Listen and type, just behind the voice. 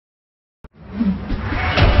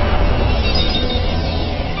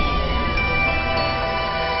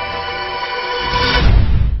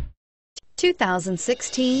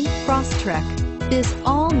2016 Crosstrek. This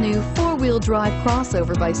all-new four-wheel drive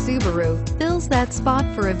crossover by Subaru fills that spot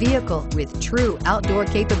for a vehicle with true outdoor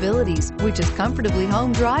capabilities, which is comfortably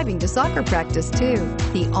home driving to soccer practice too.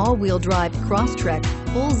 The all-wheel drive Crosstrek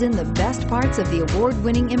pulls in the best parts of the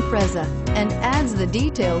award-winning Impreza and adds the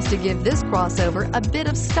details to give this crossover a bit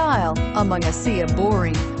of style among a sea of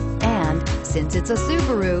boring. And since it's a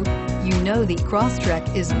Subaru, you know the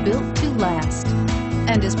Crosstrek is built to last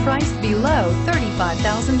and is priced below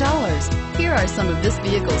 $35,000. Here are some of this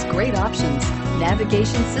vehicle's great options: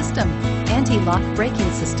 navigation system, anti-lock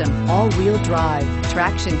braking system, all-wheel drive,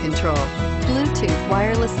 traction control, Bluetooth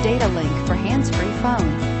wireless data link for hands-free phone,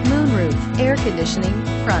 moonroof, air conditioning,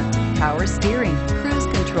 front, power steering, cruise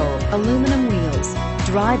control, aluminum wheels.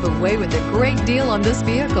 Drive away with a great deal on this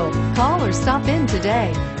vehicle. Call or stop in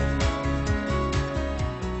today.